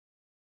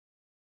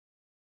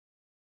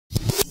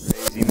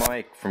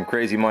Mike from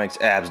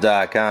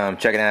CrazyMikesapps.com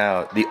checking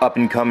out the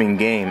up-and-coming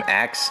game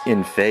Axe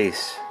in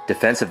Face,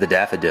 Defense of the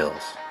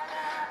Daffodils.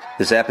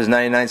 This app is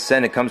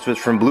 99¢. It comes to us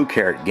from Blue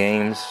Carrot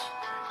Games.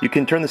 You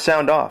can turn the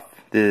sound off,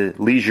 the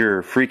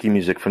leisure freaky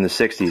music from the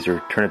 60s,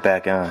 or turn it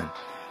back on.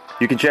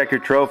 You can check your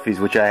trophies,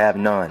 which I have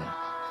none.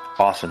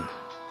 Awesome.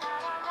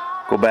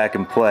 Go back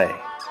and play.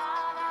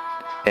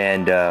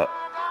 And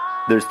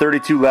there's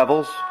 32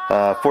 levels,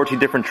 14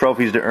 different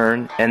trophies to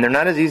earn, and they're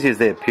not as easy as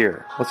they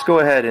appear. Let's go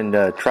ahead and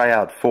try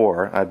out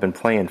 4. I've been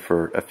playing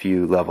for a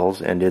few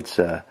levels, and it's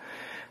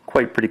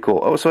quite pretty cool.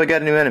 Oh, so I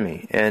got a new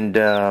enemy, and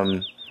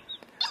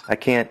I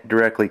can't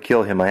directly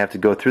kill him. I have to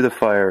go through the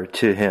fire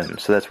to him,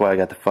 so that's why I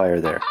got the fire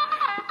there.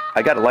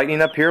 I got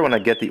lightning up here when I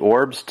get the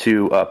orbs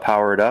to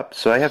power it up,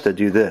 so I have to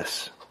do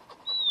this.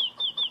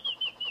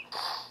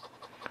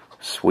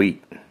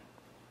 Sweet.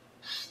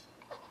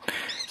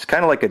 It's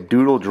kind of like a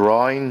doodle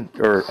drawing,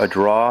 or a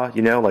draw,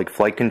 you know, like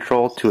flight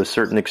control to a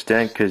certain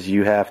extent, because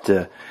you have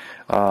to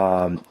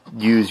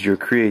use your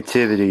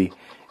creativity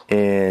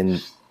in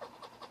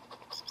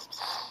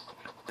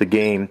the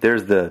game.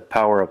 There's the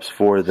power-ups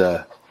for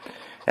the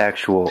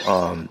actual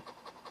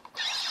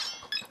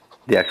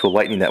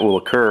lightning that will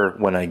occur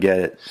when I get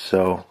it.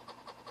 So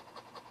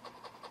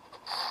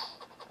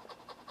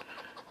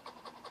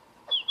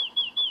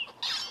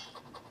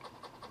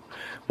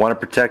want to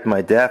protect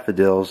my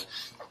daffodils,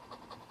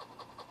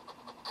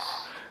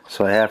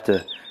 so I have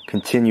to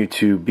continue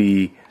to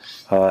be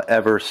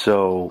ever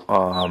so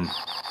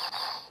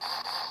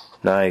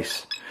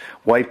nice.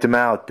 Wiped them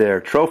out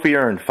there. Trophy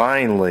earned,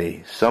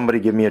 finally. Somebody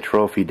give me a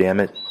trophy, damn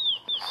it.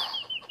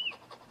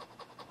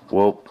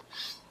 Whoop.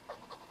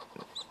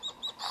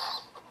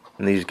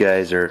 And these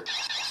guys are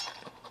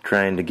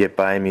trying to get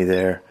by me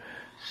there.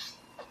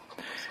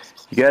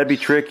 You gotta be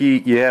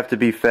tricky, you have to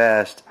be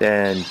fast,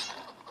 and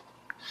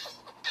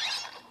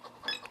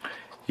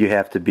you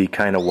have to be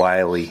kind of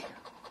wily.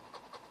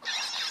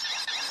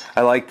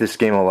 I like this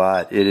game a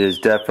lot. It is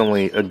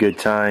definitely a good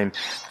time.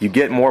 You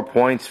get more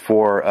points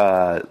for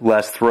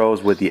less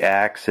throws with the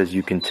axe. As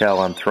you can tell,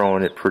 I'm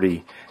throwing it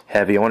pretty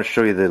heavy. I want to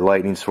show you the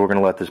lightning, so we're going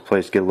to let this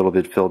place get a little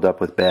bit filled up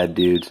with bad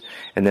dudes,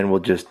 and then we'll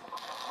just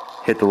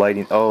hit the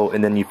lightning. Oh,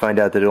 and then you find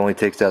out that it only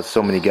takes out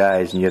so many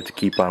guys, and you have to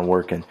keep on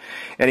working.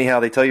 Anyhow,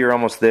 they tell you you're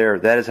almost there.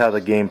 That is how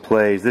the game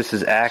plays. This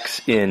is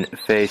Axe in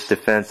Face,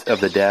 Defense of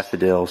the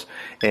Daffodils,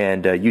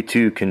 and you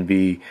too can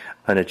be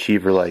an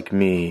achiever like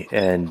me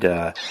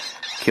and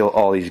kill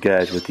all these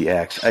guys with the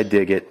axe. I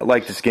dig it. I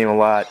like this game a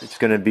lot. It's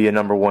going to be a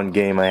 #1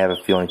 game, I have a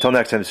feeling. Until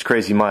next time, it's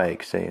Crazy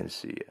Mike saying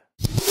see ya.